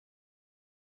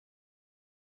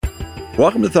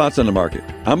Welcome to Thoughts on the Market.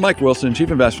 I'm Mike Wilson, Chief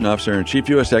Investment Officer and Chief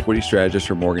U.S. Equity Strategist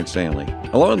for Morgan Stanley.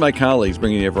 Along with my colleagues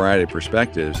bringing you a variety of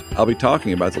perspectives, I'll be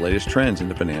talking about the latest trends in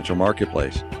the financial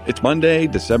marketplace. It's Monday,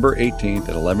 December 18th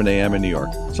at 11 a.m. in New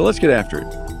York, so let's get after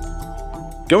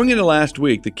it. Going into last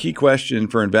week, the key question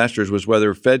for investors was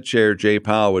whether Fed Chair Jay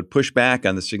Powell would push back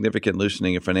on the significant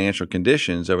loosening of financial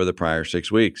conditions over the prior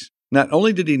 6 weeks. Not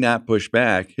only did he not push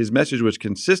back, his message was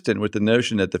consistent with the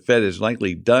notion that the Fed is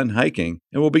likely done hiking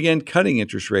and will begin cutting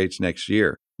interest rates next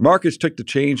year. Markets took the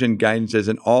change in guidance as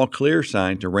an all-clear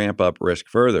sign to ramp up risk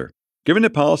further. Given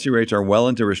that policy rates are well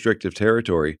into restrictive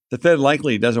territory, the Fed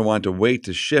likely doesn't want to wait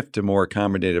to shift to more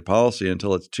accommodative policy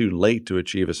until it's too late to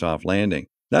achieve a soft landing.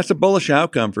 That's a bullish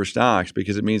outcome for stocks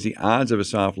because it means the odds of a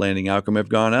soft landing outcome have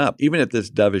gone up, even if this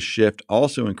dovish shift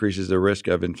also increases the risk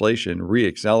of inflation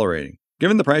reaccelerating.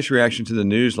 Given the price reaction to the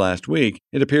news last week,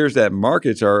 it appears that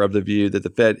markets are of the view that the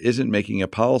Fed isn't making a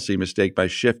policy mistake by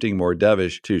shifting more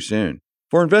dovish too soon.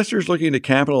 For investors looking to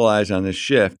capitalize on this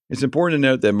shift, it's important to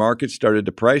note that markets started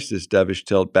to price this dovish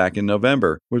tilt back in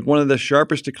November, with one of the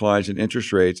sharpest declines in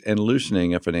interest rates and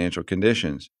loosening of financial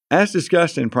conditions. As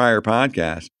discussed in prior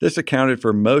podcasts, this accounted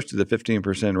for most of the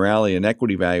 15% rally in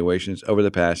equity valuations over the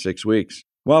past 6 weeks.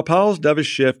 While Powell's dovish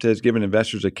shift has given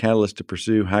investors a catalyst to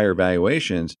pursue higher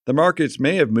valuations, the markets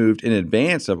may have moved in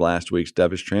advance of last week's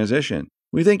dovish transition.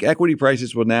 We think equity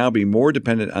prices will now be more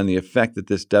dependent on the effect that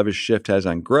this dovish shift has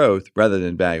on growth rather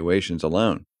than valuations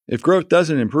alone. If growth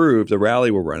doesn't improve, the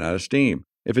rally will run out of steam.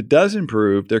 If it does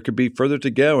improve, there could be further to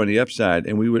go on the upside,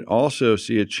 and we would also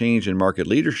see a change in market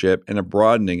leadership and a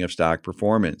broadening of stock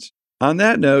performance. On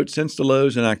that note, since the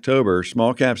lows in October,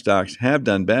 small cap stocks have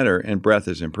done better and breadth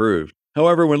has improved.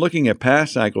 However, when looking at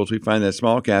past cycles, we find that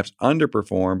small caps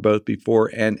underperform both before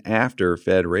and after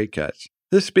Fed rate cuts.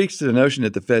 This speaks to the notion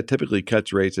that the Fed typically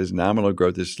cuts rates as nominal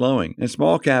growth is slowing, and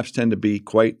small caps tend to be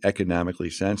quite economically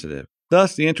sensitive.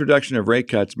 Thus, the introduction of rate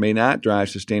cuts may not drive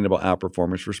sustainable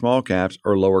outperformance for small caps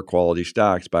or lower quality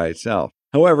stocks by itself.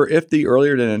 However, if the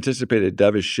earlier than anticipated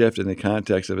dovish shift in the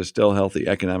context of a still healthy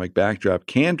economic backdrop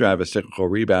can drive a cyclical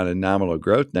rebound in nominal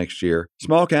growth next year,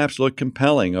 small caps look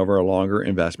compelling over a longer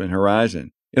investment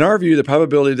horizon. In our view, the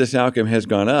probability of this outcome has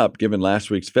gone up given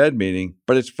last week's Fed meeting,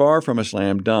 but it's far from a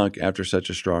slam dunk after such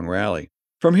a strong rally.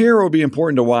 From here, it will be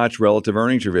important to watch relative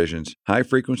earnings revisions,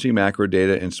 high-frequency macro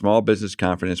data, and small business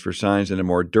confidence for signs that a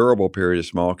more durable period of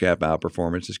small cap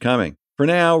outperformance is coming. For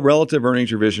now, relative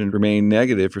earnings revisions remain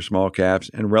negative for small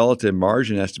caps, and relative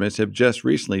margin estimates have just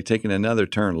recently taken another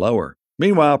turn lower.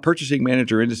 Meanwhile, purchasing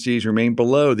manager indices remain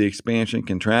below the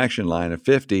expansion-contraction line of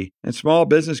 50, and small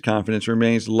business confidence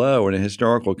remains low in a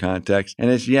historical context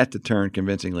and has yet to turn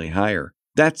convincingly higher.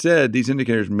 That said, these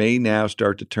indicators may now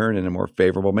start to turn in a more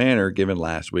favorable manner given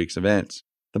last week's events.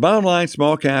 The bottom line,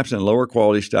 small caps and lower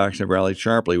quality stocks have rallied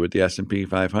sharply with the S&P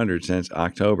 500 since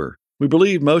October. We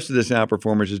believe most of this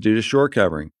outperformance is due to short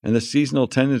covering and the seasonal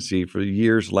tendency for the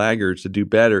year's laggards to do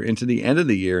better into the end of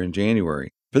the year in January.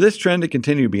 For this trend to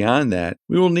continue beyond that,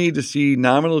 we will need to see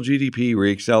nominal GDP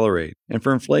reaccelerate and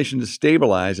for inflation to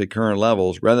stabilize at current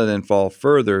levels rather than fall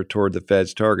further toward the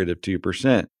Fed's target of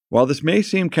 2%. While this may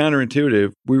seem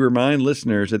counterintuitive, we remind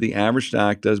listeners that the average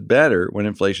stock does better when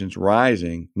inflation's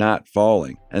rising, not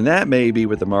falling, and that may be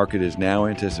what the market is now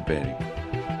anticipating.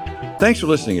 Thanks for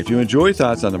listening. If you enjoy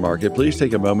Thoughts on the Market, please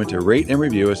take a moment to rate and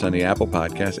review us on the Apple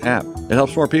Podcast app. It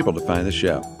helps more people to find the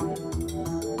show.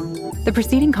 The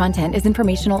preceding content is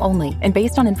informational only and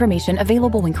based on information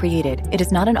available when created. It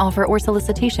is not an offer or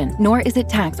solicitation, nor is it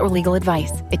tax or legal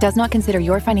advice. It does not consider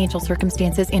your financial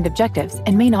circumstances and objectives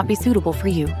and may not be suitable for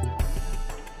you.